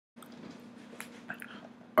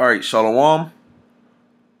All right, Shalom.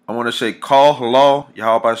 I want to say call hello,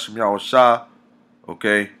 Yahweh Shem Yahweh Shah.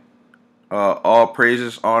 Okay. All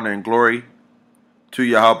praises, honor, and glory to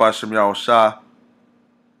Yahweh Shem Yahweh Shah.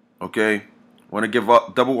 Okay. Want to give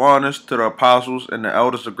up double honors to the apostles and the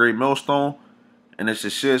elders of Great Millstone. And it's a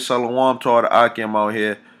sincere Shalom to all the Akim out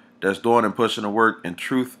here that's doing and pushing the work in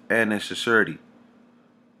truth and in sincerity.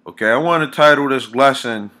 Okay, I want to title this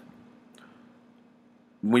lesson,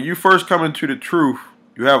 when you first come into the truth,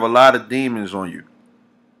 you have a lot of demons on you.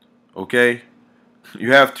 Okay?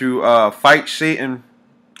 You have to fight Satan.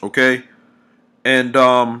 Okay? And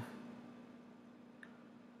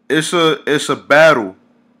it's a battle,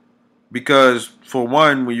 because for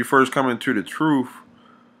one, when you first come into the truth,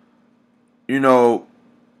 you know,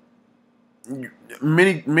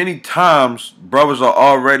 many times brothers are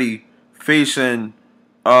already facing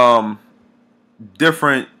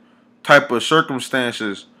different type of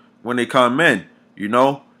circumstances when they come in, you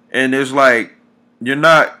know, and it's like you're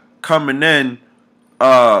not coming in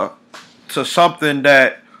to something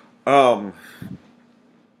that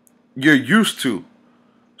you're used to.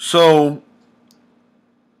 So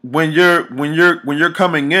when you're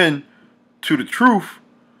coming in to the truth,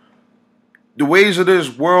 the ways of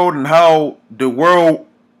this world and how the world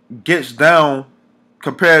gets down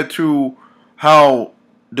compared to how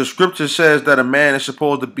the scripture says that a man is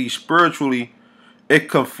supposed to be spiritually, it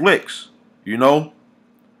conflicts, you know.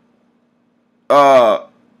 I'm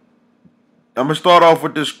gonna start off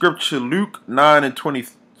with the scripture, Luke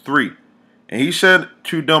 9:23. And he said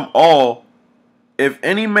to them all, if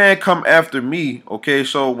any man come after me, okay,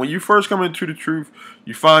 so when you first come into the truth,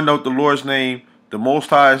 you find out the Lord's name, the Most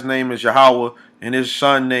High's name is Yahweh, and his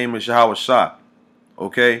son name is Yahweh Shah.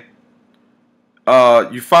 Okay?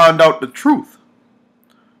 You find out the truth.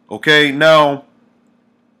 Okay, now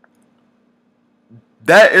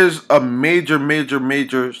that is a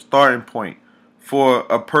major starting point for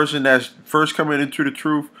a person that's first coming into the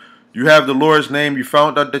truth. You have the Lord's name. You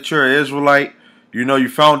found out that you're an Israelite. You know, you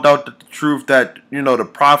found out that the truth that, you know, the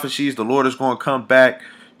prophecies, the Lord is going to come back,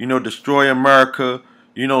 you know, destroy America,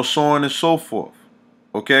 you know, so on and so forth.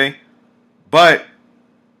 Okay? But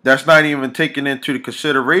that's not even taking into the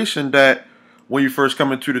consideration that when you first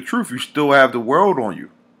come into the truth, you still have the world on you.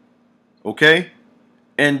 Okay?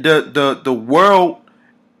 And the world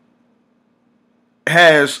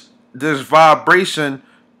has this vibration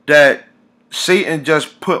that Satan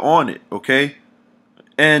just put on it, okay?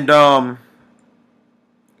 And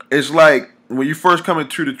it's like when you first come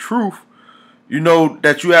into the truth, you know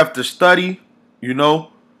that you have to study, you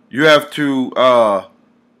know, you have to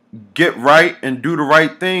get right and do the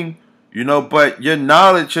right thing, you know, but your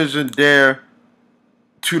knowledge isn't there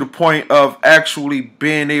to the point of actually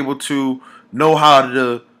being able to know how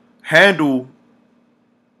to handle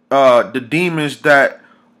the demons that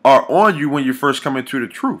are on you when you first come into the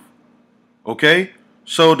truth. Okay?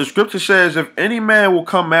 So the scripture says, if any man will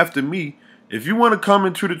come after me, if you want to come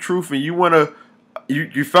into the truth and you want to,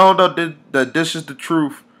 you found out that this is the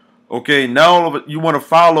truth, okay, now all of it, you want to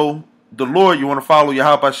follow the Lord, you want to follow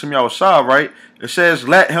Yahweh Shem Yahweh Shah, right? It says,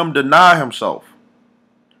 let him deny himself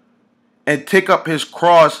and take up his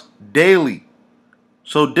cross daily.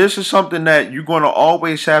 So this is something that you're going to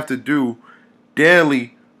always have to do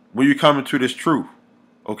daily when you come into this truth.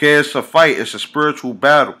 Okay, it's a fight. It's a spiritual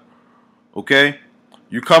battle. Okay,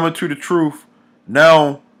 you come into the truth.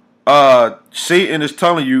 Now, Satan is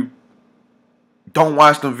telling you, don't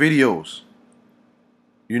watch them videos.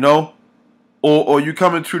 You know? Or you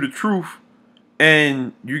come into the truth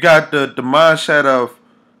and you got the mindset of,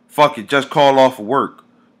 fuck it, just call off of work.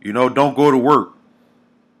 You know, don't go to work.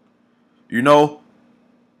 You know?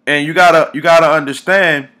 And you gotta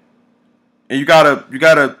understand, and you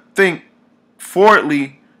gotta think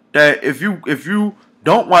forwardly that if you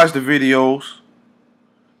don't watch the videos,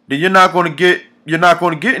 then you're not gonna get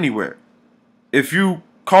anywhere. If you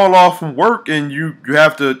call off from work and you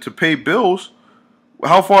have to pay bills,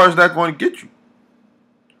 how far is that going to get you?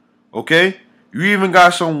 Okay? You even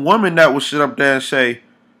got some women that will sit up there and say,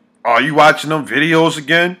 are you watching them videos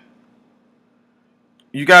again?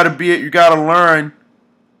 You gotta learn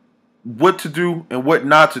what to do and what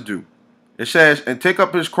not to do. It says, and take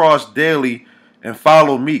up his cross daily and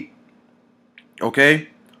follow me. Okay?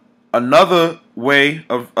 Another way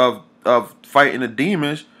of fighting the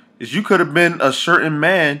demons is you could have been a certain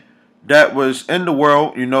man that was in the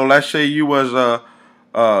world. You know, let's say you was a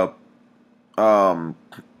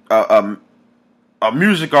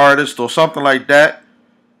music artist or something like that.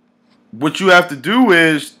 What you have to do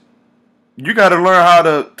is you got to learn how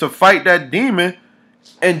to fight that demon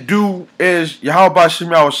and do as Yahweh Shem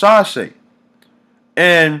Yahweh Shah say.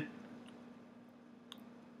 And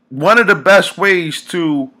one of the best ways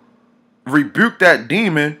to rebuke that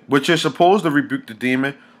demon, which you're supposed to rebuke the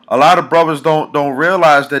demon, a lot of brothers don't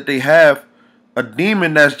realize that they have a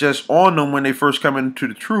demon that's just on them when they first come into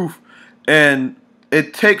the truth, and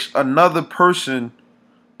it takes another person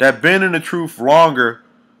that been in the truth longer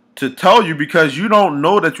to tell you, because you don't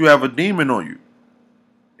know that you have a demon on you.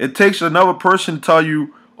 It takes another person to tell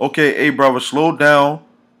you, okay, hey brother, slow down,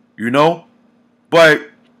 you know. But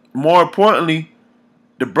more importantly,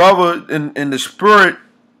 the brother in the spirit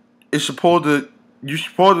is you're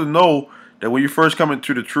supposed to know that when you first come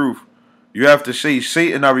into the truth, you have to say,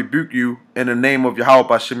 Satan, I rebuke you in the name of Yahweh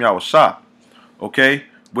Bashem Yahushua. Okay?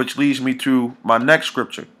 Which leads me to my next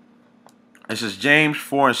scripture. This is James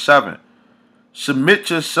 4:7. Submit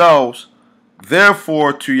yourselves,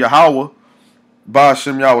 therefore, to Yahweh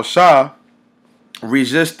Bashem Yahushua.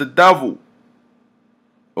 Resist the devil.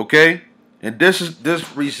 Okay? And this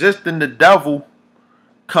resisting the devil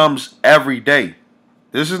comes every day.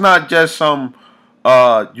 This is not just some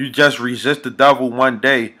you just resist the devil one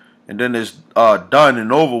day and then it's done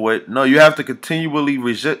and over with. No, you have to continually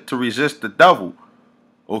resist the devil.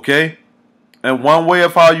 Okay? And one way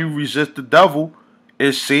of how you resist the devil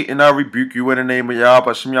is, Satan, I rebuke you in the name of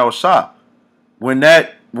Yahweh Shem Yahushua. When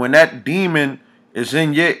that demon is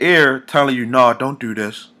in your ear telling you, no, don't do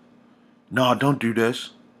this. No, don't do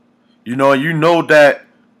this. You know that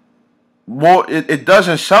more it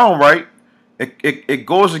doesn't sound right. It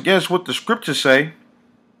goes against what the scriptures say.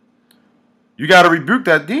 You got to rebuke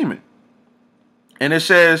that demon. And it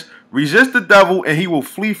says, resist the devil and he will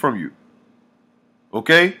flee from you.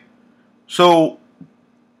 Okay? So,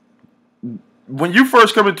 when you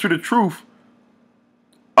first come into the truth,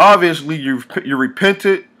 obviously you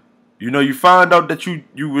repented. You found out that you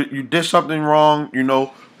did something wrong,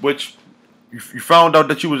 which you found out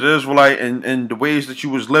that you was an Israelite, and the ways that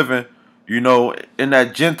you was living, in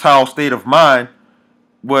that Gentile state of mind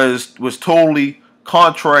was totally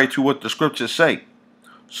contrary to what the scriptures say.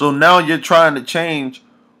 So now you're trying to change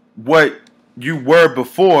what you were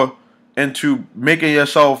before into making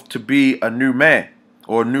yourself to be a new man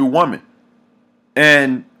or a new woman.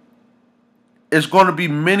 And it's going to be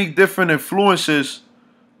many different influences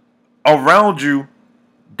around you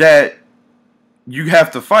that you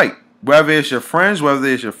have to fight. Whether it's your friends, whether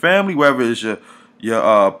it's your family, whether it's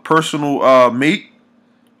your personal mate,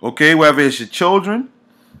 okay, whether it's your children,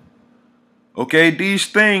 okay, these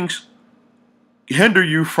things hinder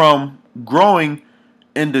you from growing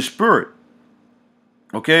in the spirit.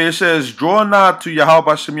 Okay, it says, draw nigh to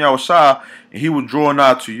Yahweh Shem Yahushua, and he will draw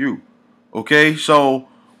nigh to you. Okay, so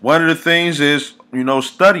one of the things is,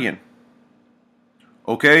 studying.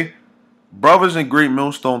 Okay, brothers in Great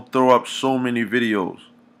Millstone throw up so many videos.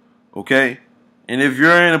 Okay, and if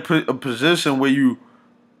you're in a position where you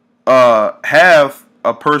have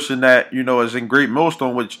a person that is in Great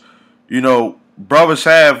Millstone, which brothers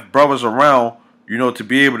have brothers around, to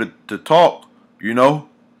be able to talk,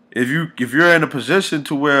 if you're in a position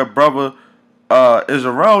to where a brother is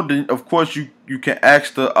around, then of course you can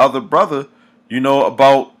ask the other brother,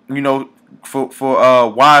 about for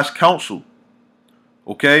wise counsel.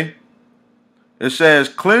 Okay, it says,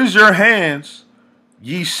 cleanse your hands,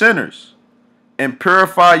 ye sinners, and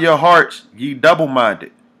purify your hearts, ye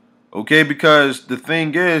double-minded. Okay, because the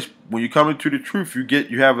thing is, when you come into the truth,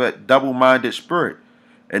 you have a double-minded spirit.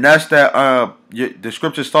 And that's that the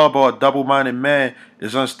scriptures talk about a double-minded man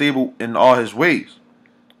is unstable in all his ways.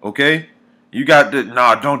 Okay? You got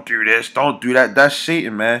don't do this, don't do that. That's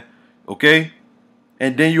Satan, man. Okay?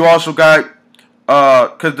 And then you also got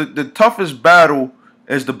because the toughest battle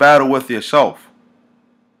is the battle with yourself.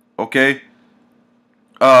 Okay?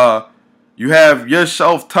 You have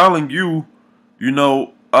yourself telling you,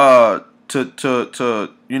 to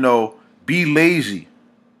be lazy.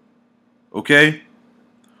 Okay?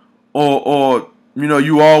 Or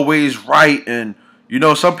you always right, and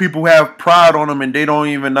some people have pride on them and they don't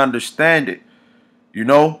even understand it.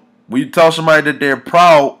 When you tell somebody that they're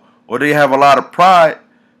proud or they have a lot of pride,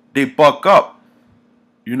 they buck up.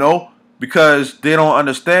 Because they don't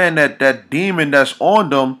understand that demon that's on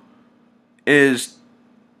them is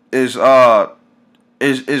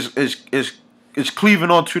cleaving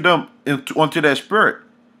onto them, onto their spirit.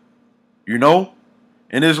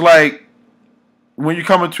 And it's like, when you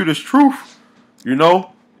come into this truth,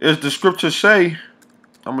 as the scriptures say,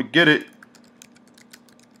 I'm gonna get it.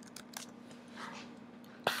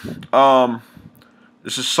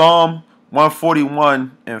 This is Psalm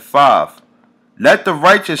 141:5. Let the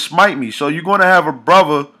righteous smite me. So you're gonna have a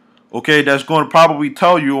brother, okay, that's gonna probably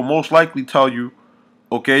tell you, or most likely tell you,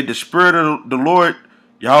 okay, the spirit of the Lord,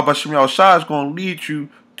 Yahweh Shem Yahushua, is gonna lead you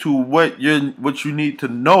to what you need to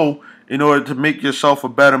know in order to make yourself a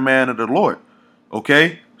better man of the Lord.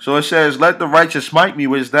 Okay? So it says, let the righteous smite me,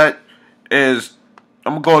 which that is,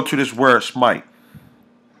 I'm going to go to this word smite.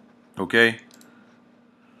 Okay?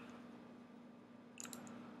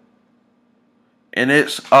 And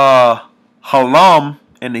it's halam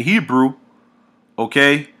in the Hebrew.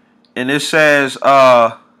 Okay? And it says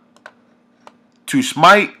to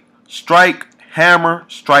smite, strike, hammer,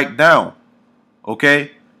 strike down.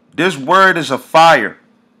 Okay? This word is a fire.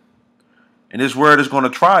 And this word is going to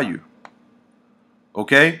try you.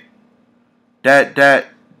 Okay? The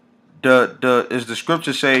as the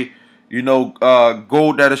scriptures say,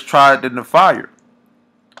 gold that is tried in the fire.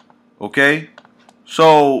 Okay?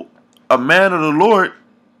 So a man of the Lord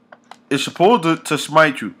is supposed to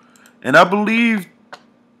smite you. And I believe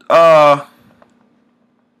it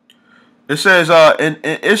says and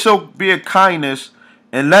it shall be a kindness,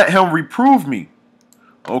 and let him reprove me.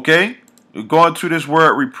 Okay? We're going to this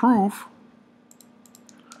word reprove.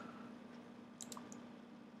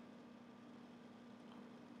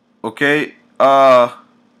 Okay,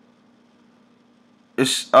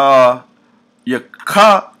 it's yakaka,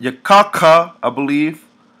 I believe.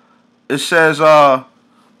 It says to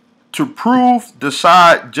prove,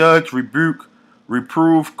 decide, judge, rebuke,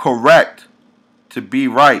 reprove, correct, to be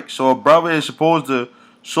right. So a brother is supposed to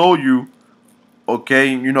show you,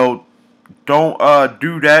 okay, don't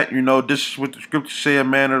do that. This is what the scriptures say a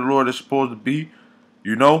man of the Lord is supposed to be,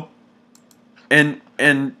 and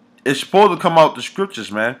it's supposed to come out the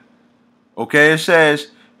scriptures, man. Okay, it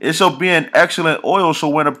says it shall be an excellent oil. So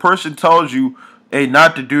when a person tells you, hey,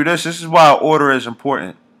 not to do this is why order is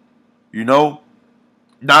important.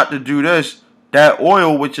 Not to do this, that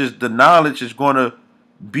oil, which is the knowledge, is going to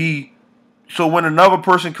be. So when another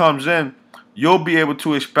person comes in, you'll be able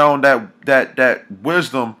to expound that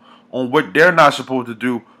wisdom on what they're not supposed to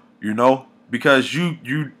do, because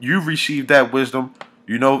you received that wisdom,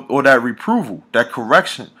 or that reproval, that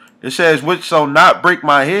correction. It says, which shall not break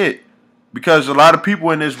my head. Because a lot of people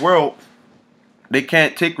in this world, they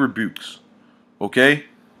can't take rebukes. Okay?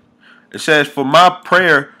 It says, for my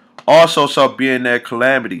prayer also shall be in their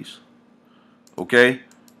calamities. Okay?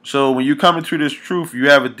 So when you come into this truth, you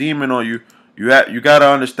have a demon on you. You got to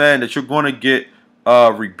understand that you're going to get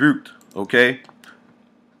rebuked. Okay?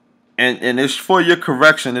 And it's for your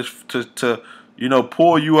correction. It's to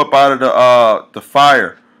pull you up out of the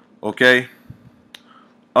fire. Okay?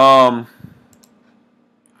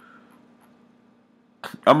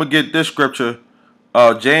 I'm going to get this scripture,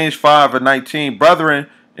 James 5:19. Brethren,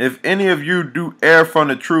 if any of you do err from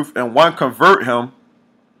the truth and one convert him,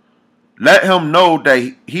 let him know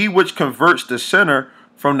that he which converts the sinner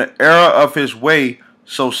from the error of his way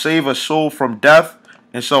so save a soul from death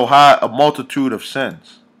and so hide a multitude of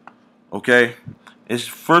sins. Okay? It's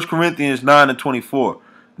 1 Corinthians 9:24.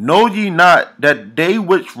 Know ye not that they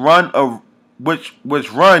which run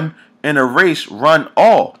in a race run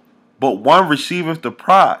all, but one receiveth the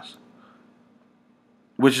prize,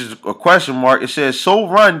 which is a question mark. It says, so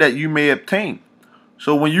run that you may obtain.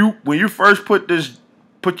 So when you first put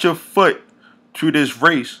your foot to this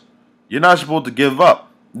race, you're not supposed to give up.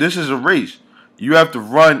 This is a race. You have to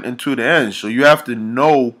run into the end. So you have to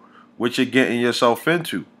know what you're getting yourself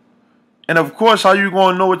into. And of course, how you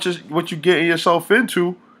going to know what you're getting yourself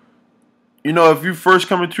into? If you first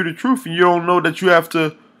come into the truth and you don't know that you have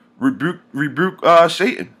to rebuke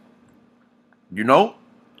Satan.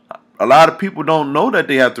 A lot of people don't know that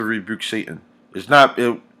they have to rebuke Satan. It's not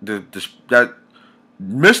that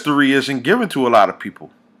mystery isn't given to a lot of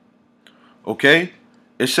people. Okay,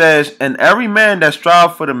 it says, and every man that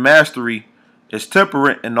strive for the mastery is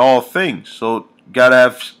temperate in all things. So you gotta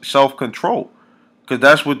have self-control, because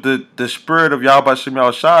that's what the spirit of Yahweh Shem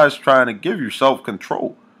Yahushua is trying to give you,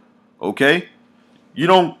 self-control. Okay, you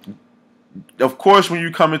don't. Of course, when you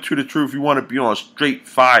come into the truth, you want to be on straight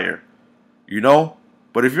fire.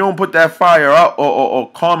 But if you don't put that fire out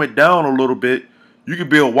or calm it down a little bit, you could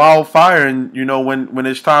be a wildfire. And when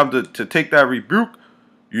it's time to take that rebuke,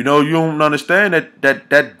 you don't understand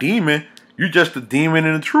that demon. You're just a demon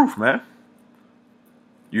in the truth, man.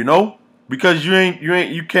 Because you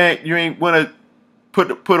ain't want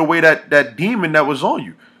to put away that demon that was on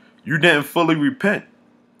you. You didn't fully repent.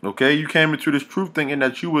 Okay, you came into this truth thinking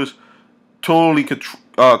that you was totally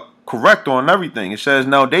correct on everything. It says,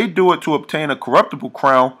 now they do it to obtain a corruptible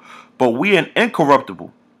crown, but we an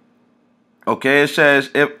incorruptible. Okay, it says,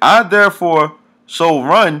 if I therefore so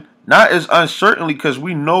run, not as uncertainly, because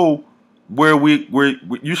we know where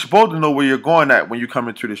you're supposed to know where you're going at when you come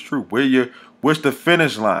into this truth. Where's the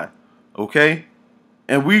finish line? Okay,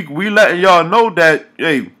 and we letting y'all know that,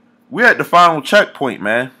 hey, we're at the final checkpoint,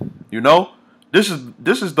 man. You know, this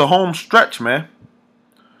is the home stretch, man.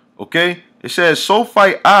 Okay, it says, "So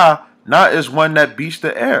fight I, not as one that beats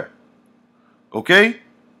the air." Okay,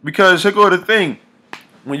 because here go the thing: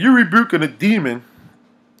 when you rebuking a demon,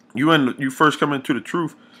 you first come into the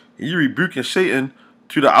truth, and you rebuking Satan.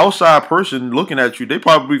 To the outside person looking at you, they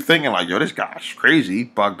probably thinking like, "Yo, this guy's crazy. He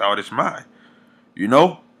bugged out his mind." You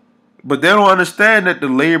know, but they don't understand that the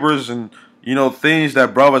labors and things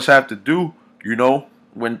that brothers have to do. You know,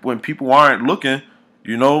 when people aren't looking,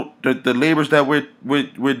 the labors that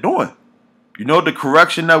we're doing. You know, the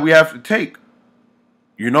correction that we have to take.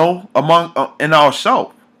 You know, among in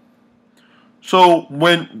ourselves. So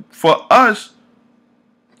when for us,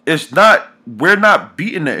 we're not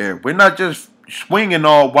beating the air. We're not just swinging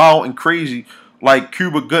all wild and crazy like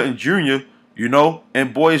Cuba Gooding Jr.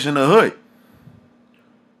 And Boys in the Hood.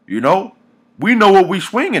 We know what we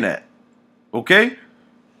swinging at. Okay,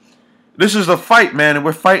 this is a fight, man, and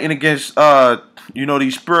we're fighting against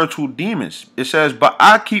these spiritual demons. It says, "But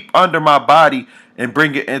I keep under my body and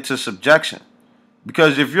bring it into subjection."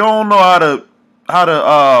 Because if you don't know how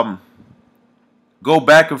to go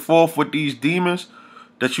back and forth with these demons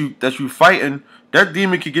that you fighting, that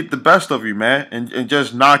demon can get the best of you, man, and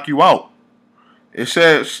just knock you out. It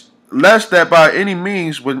says, "Lest that by any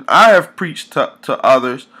means, when I have preached to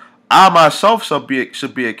others, I myself should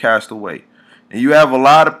be a castaway." And you have a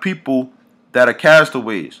lot of people that are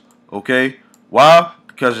castaways. Okay, why?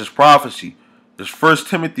 Because it's prophecy. It's 1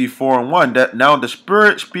 Timothy 4:1 that now the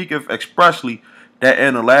Spirit speaketh expressly that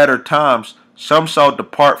in the latter times some shall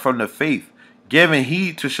depart from the faith, giving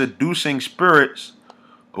heed to seducing spirits.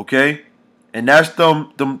 Okay, and that's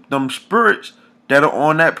them spirits that are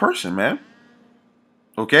on that person, man.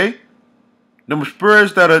 Okay, them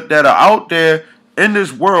spirits that are out there in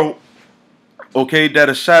this world. Okay, that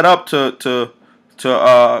are set up to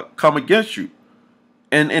come against you,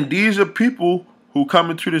 and these are people who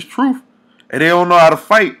come into this truth and they don't know how to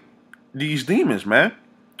fight these demons, man.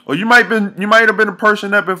 Or you might have been a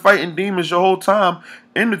person that been fighting demons your whole time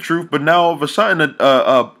in the truth, but now all of a sudden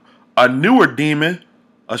a newer demon,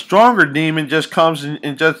 a stronger demon just comes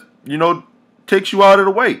and just takes you out of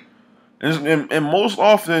the way. And most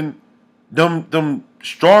often them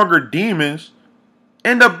stronger demons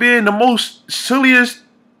end up being the most silliest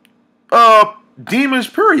demons,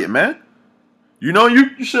 period, man.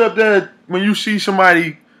 You sit up there when you see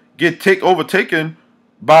somebody get overtaken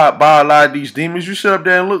by a lot of these demons. You sit up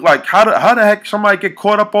there and look like, how the heck somebody get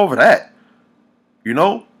caught up over that?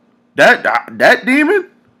 That demon.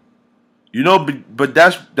 But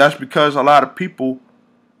that's because a lot of people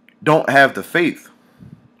don't have the faith.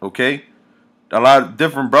 Okay, a lot of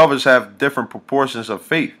different brothers have different proportions of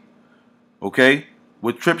faith. Okay,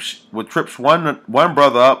 what trips one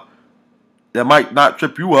brother up that might not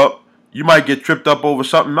trip you up, you might get tripped up over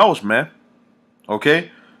something else, man.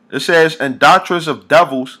 Okay? It says, "And doctrines of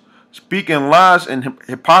devils, speaking lies and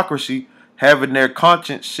hypocrisy, having their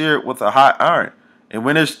conscience seared with a hot iron." And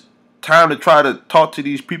when it's time to try to talk to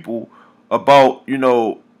these people about,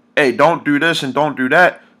 hey, don't do this and don't do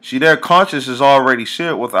that, see, their conscience is already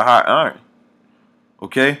seared with a hot iron.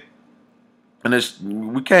 Okay? And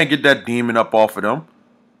we can't get that demon up off of them,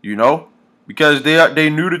 because they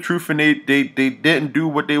knew the truth and they didn't do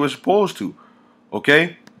what they were supposed to.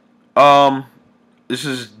 Okay? This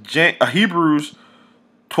is Hebrews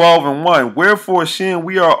 12:1. "Wherefore, seeing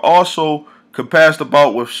we are also compassed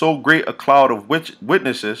about with so great a cloud of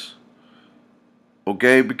witnesses."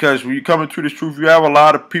 Okay, because when you come into this truth, you have a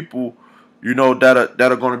lot of people, that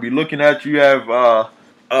are going to be looking at you. You have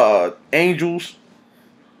angels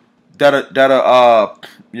that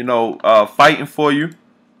are fighting for you.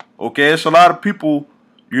 Okay, it's a lot of people,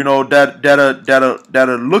 that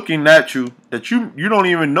are looking at you that you don't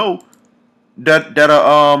even know that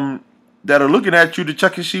are looking at you to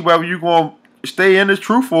check and see whether you're going to stay in the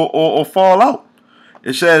truth or fall out.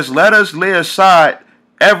 It says, "Let us lay aside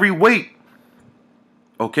every weight."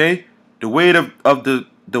 Okay, the weight of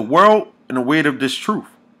the world and the weight of this truth.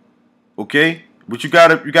 Okay, but you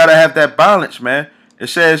gotta have that balance, man. It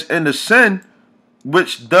says, "In the sin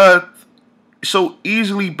which doth so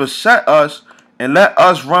easily beset us, and let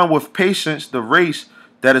us run with patience the race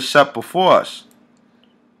that is set before us."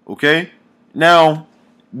 Okay, now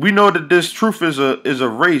we know that this truth is a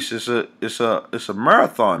race. It's a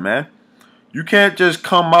marathon, man. You can't just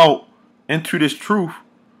come out into this truth.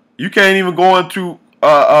 You can't even go into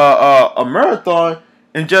a marathon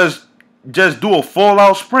and just do a full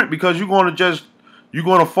out sprint, because you're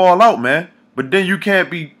gonna fall out, man. But then you can't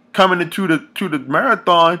be coming into the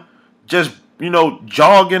marathon just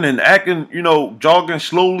jogging and acting, jogging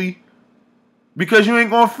slowly. because you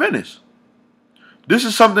ain't gonna finish. This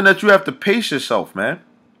is something that you have to pace yourself, man.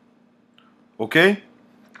 Okay?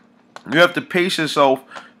 You have to pace yourself.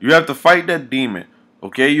 You have to fight that demon.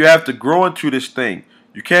 Okay? You have to grow into this thing.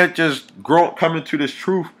 You can't just come into this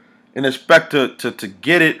truth and expect to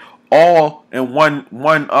get it all in one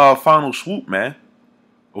final swoop, man.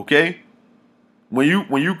 Okay? When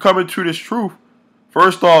you come into this truth,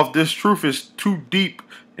 first off, this truth is too deep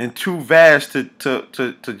and too vast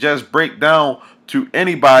to just break down to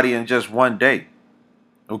anybody in just one day.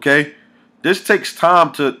 Okay? This takes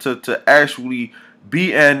time to actually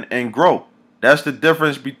be in and grow. That's the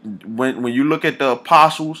difference when you look at the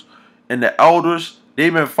apostles and the elders.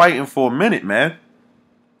 They've been fighting for a minute, man.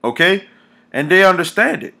 Okay? And they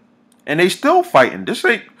understand it. And they still fighting. This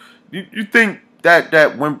ain't you think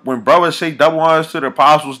that when brothers say double honors to the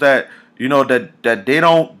apostles that that they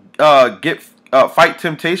don't get fight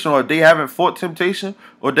temptation, or they haven't fought temptation,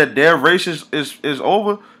 or that their race is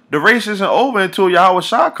over. The race isn't over until Yahweh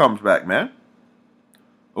Shah comes back, man.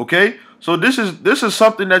 Okay? So this is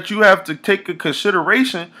something that you have to take into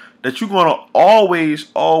consideration, that you're gonna always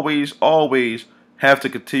have to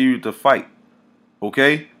continue to fight.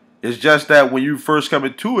 Okay? It's just that when you first come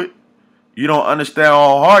into it, you don't understand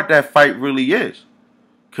how hard that fight really is,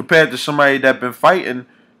 compared to somebody that been fighting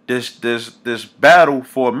this battle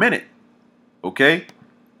for a minute. Okay?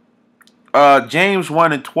 James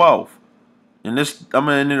 1:12. And this, I'm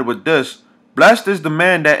gonna end it with this. Blessed is the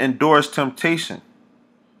man that endures temptation.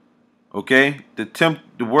 Okay? The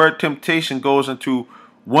word temptation goes into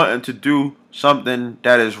wanting to do something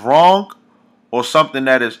that is wrong or something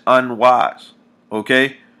that is unwise.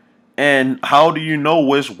 Okay? And how do you know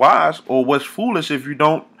what's wise or what's foolish if you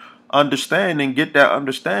don't understand and get that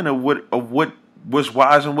understanding of what's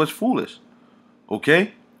wise and what's foolish?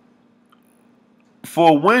 Okay?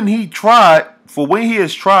 For when he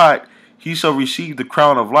is tried, he shall receive the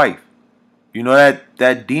crown of life. You know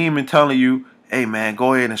that demon telling you, hey man,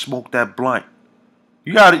 go ahead and smoke that blunt.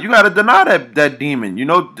 You gotta deny that demon,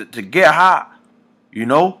 to get high.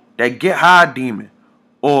 That get high demon.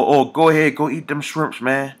 Or go ahead, go eat them shrimps,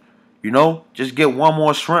 man. Just get one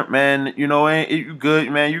more shrimp, man. Ain't you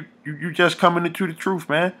good, man? You just coming into the truth,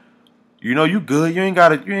 man. You good. You ain't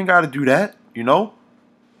gotta do that.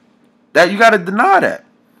 That you gotta deny that.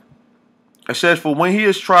 It says, for when he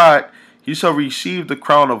is tried, he shall receive the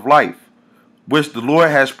crown of life, which the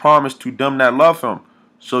Lord has promised to them that love him.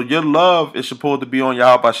 So your love is supposed to be on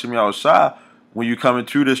Yahweh Shem Yahushua when you come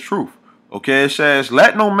into this truth. Okay, it says,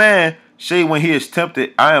 let no man say when he is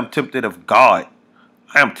tempted, I am tempted of God.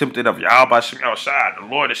 I am tempted of Yahweh Shem Yahushua. The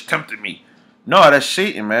Lord has tempted me. No, that's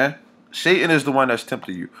Satan, man. Satan is the one that's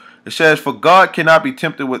tempted you. It says, for God cannot be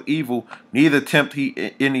tempted with evil, neither tempt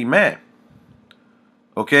he any man.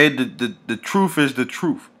 Okay, the truth is the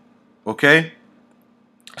truth. Okay?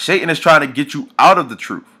 Satan is trying to get you out of the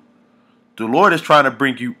truth. The Lord is trying to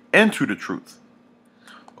bring you into the truth.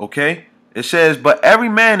 Okay? It says, but every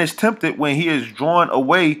man is tempted when he is drawn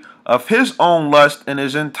away of his own lust and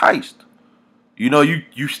is enticed.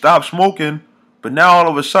 You stop smoking, but now all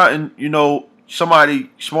of a sudden, somebody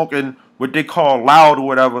smoking what they call loud or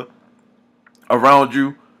whatever around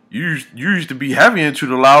you. You used to be heavy into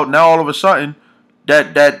the loud. Now all of a sudden,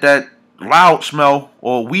 that loud smell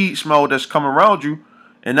or weed smell that's coming around you,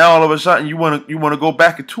 and now all of a sudden you wanna go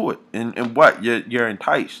back into it, and what? You're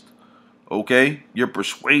enticed. Okay, you're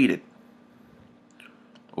persuaded.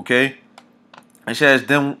 Okay, it says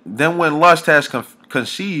then when lust has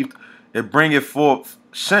conceived, it bringeth forth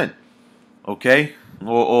sin. Okay,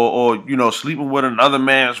 or sleeping with another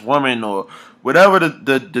man's woman, or whatever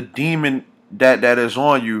the demon that is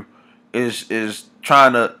on you is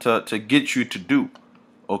trying to get you to do.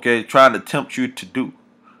 Okay, trying to tempt you to do.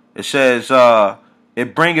 It says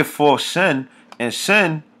it bringeth forth sin, and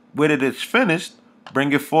sin, when it is finished,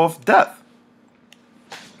 bringeth forth death.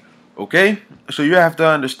 Okay, so you have to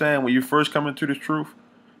understand, when you first come into the truth,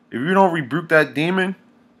 if you don't rebuke that demon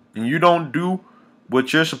and you don't do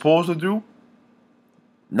what you're supposed to do,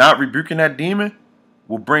 not rebuking that demon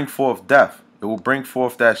will bring forth death. It will bring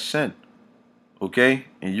forth that sin. Okay,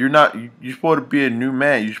 and you're supposed to be a new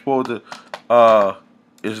man. You're supposed to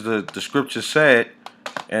is the scripture said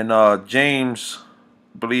in James,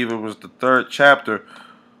 I believe it was the 3rd chapter.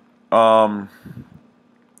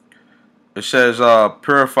 It says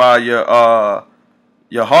purify your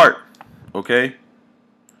heart. Okay,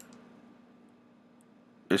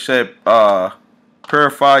 it said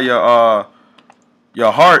purify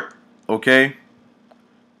your heart. Okay,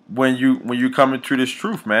 when you come into this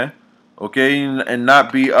truth, man. Okay, and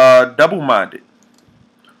not be double-minded.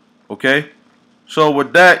 Okay, So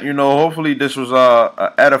with that, you know, hopefully this was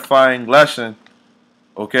a edifying lesson.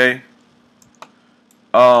 Okay.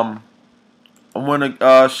 I'm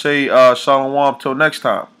gonna say shalom till next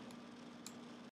time.